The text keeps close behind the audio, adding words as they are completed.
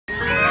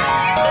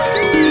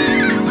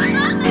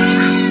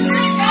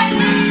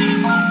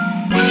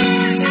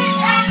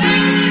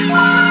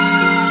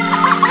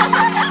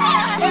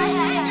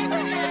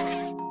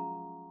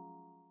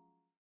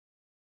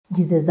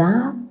Uses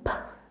up,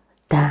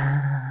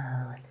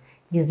 down.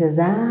 Uses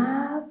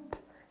up,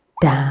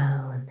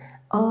 down.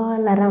 All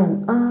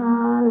around,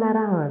 all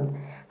around.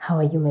 How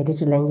are you, my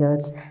little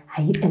angels?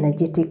 Are you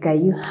energetic? Are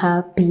you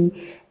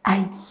happy?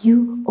 Are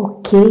you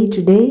okay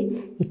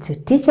today? It's your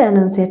teacher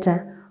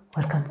Anauncieta.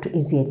 Welcome to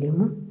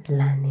EasyElimu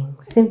Learning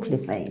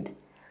Simplified.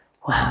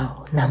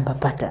 Wow, number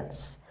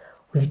patterns.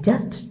 We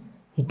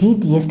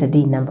did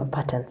yesterday number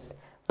patterns,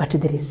 but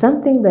there is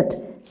something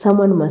that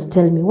someone must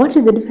tell me. What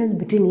is the difference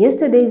between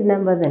yesterday's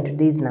numbers and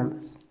today's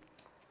numbers?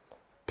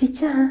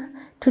 Teacher,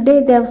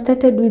 today they have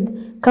started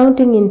with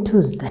counting in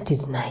twos. That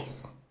is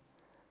nice.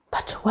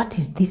 But what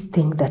is this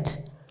thing that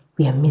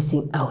we are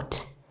missing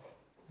out?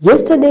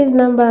 Yesterday's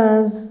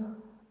numbers,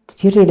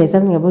 did you realize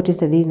something about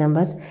yesterday's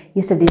numbers?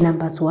 Yesterday's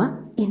numbers were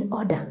in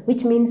order,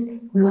 which means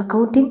we were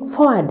counting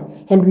forward.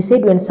 And we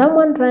said when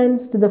someone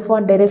runs to the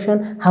forward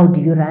direction, how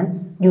do you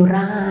run? You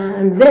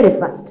run very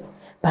fast.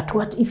 But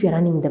what if you're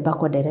running in the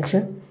backward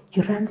direction?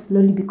 You run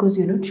slowly because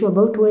you're not sure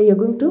about where you're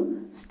going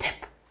to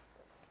step.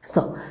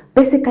 So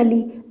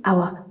basically,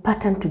 our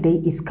pattern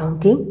today is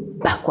counting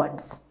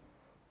backwards.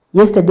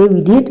 Yesterday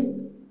we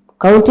did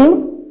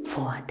counting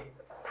forward.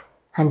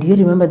 And do you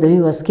remember the way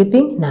we were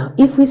skipping? Now,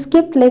 if we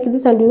skipped like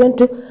this and we went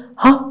to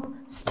hop,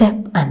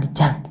 step, and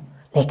jump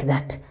like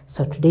that.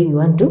 So today we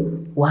want to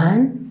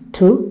 1,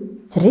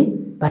 2, 3,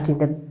 but in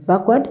the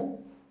backward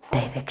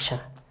direction.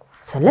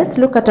 So let's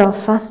look at our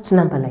first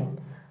number line.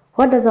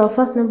 What does our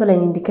first number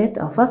line indicate?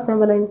 Our first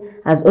number line,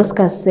 as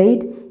Oscar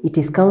said, it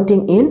is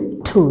counting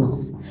in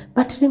twos.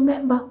 But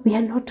remember, we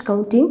are not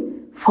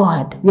counting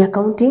forward. We are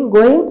counting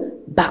going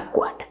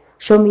backward.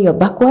 Show me your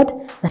backward.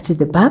 That is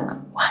the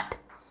backward.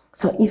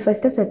 So if I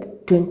start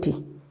at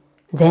 20,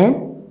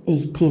 then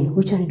 18,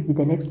 which one will be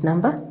the next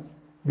number?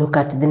 Look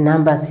at the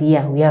numbers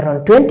here. We are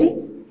on 20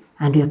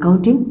 and we are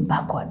counting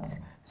backwards.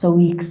 So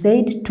we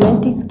said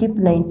 20, skip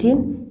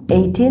 19,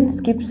 18,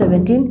 skip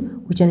 17.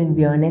 Which one will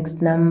be our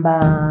next number?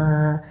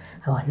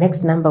 Our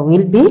next number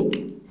will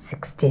be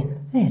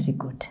 16. Very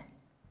good.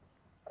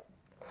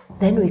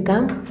 Then we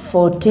come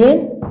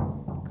 14,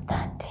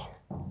 13,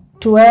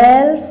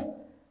 12, 11.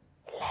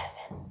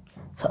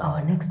 So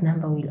our next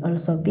number will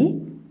also be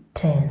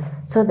 10.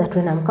 So that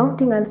when I'm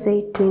counting, I'll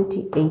say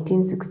 20,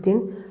 18,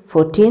 16,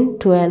 14,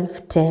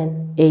 12,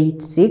 10,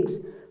 8, 6,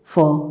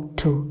 4,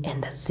 2,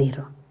 and a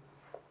 0.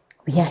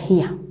 We are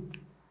here.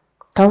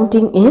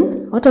 Counting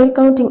in. What are we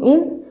counting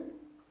in?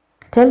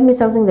 Tell me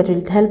something that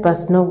will help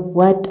us know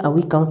what are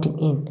we counting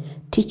in.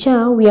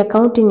 Teacher, we are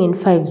counting in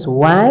fives.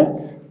 Why?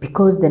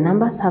 Because the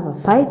numbers have a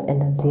 5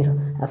 and a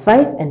 0. A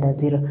 5 and a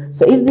 0.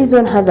 So if this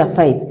one has a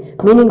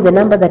 5, meaning the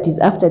number that is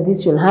after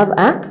this should have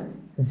a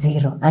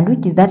 0. And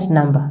which is that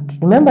number?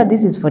 Remember,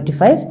 this is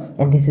 45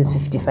 and this is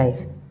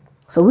 55.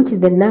 So which is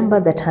the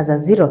number that has a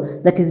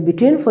 0 that is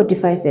between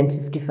 45 and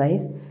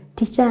 55?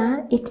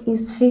 Teacher, it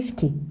is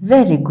 50.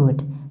 Very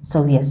good.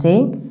 So we are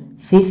saying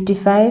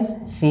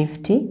 55,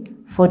 50,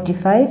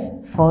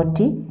 45,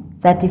 40,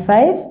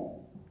 35,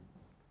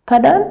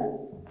 pardon?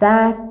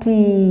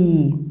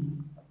 30,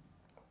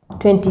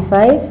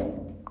 25,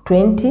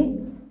 20,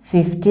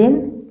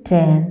 15,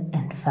 10,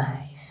 and 5.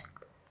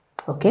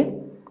 Okay?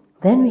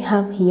 Then we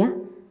have here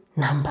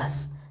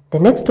numbers. The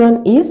next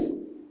one is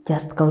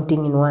just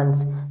counting in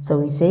ones. So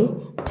we say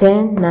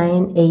 10,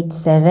 9, 8,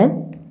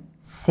 7,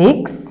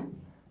 6,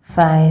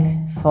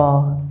 5,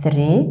 4,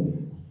 3,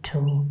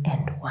 2,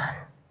 and 1.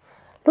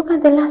 Look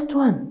at the last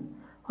one.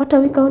 What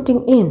are we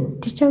counting in?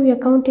 Teacher, we are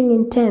counting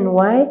in 10.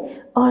 Why?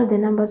 All the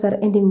numbers are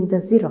ending with a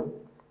 0.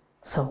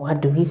 So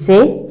what do we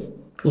say?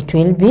 It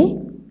will be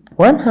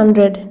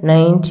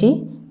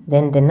 190.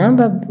 Then the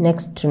number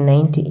next to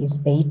 90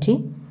 is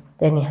 80.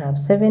 Then you have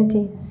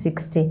 70,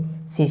 60,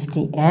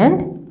 50,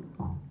 and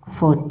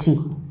 40.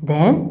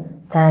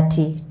 Then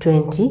 30,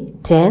 20,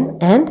 10,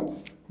 and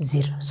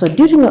 0. So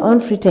during your own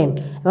free time,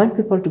 I want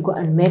people to go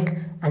and make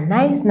a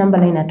nice number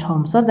line at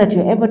home so that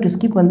you're able to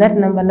skip on that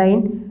number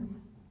line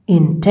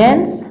in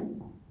tens,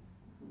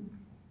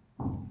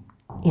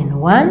 in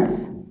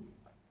ones,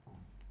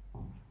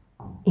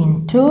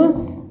 in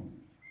twos,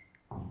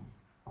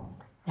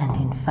 and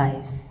in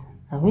fives.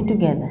 Are we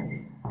together?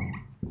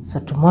 So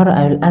tomorrow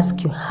I will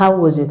ask you, how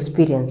was your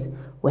experience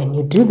when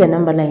you drew the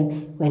number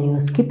line, when you were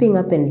skipping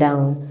up and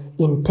down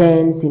in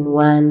tens, in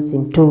ones,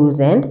 in twos,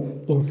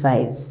 and in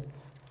fives?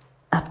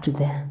 Up to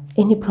there.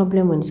 Any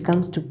problem when it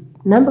comes to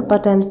number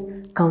patterns,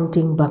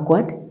 counting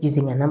backward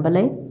using a number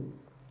line?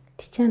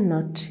 Teacher,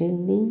 not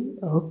really.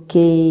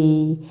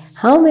 Okay.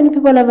 How many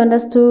people have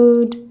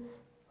understood?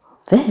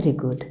 Very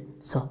good.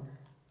 So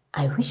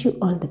I wish you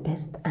all the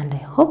best and I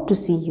hope to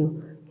see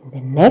you in the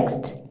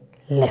next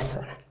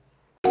lesson.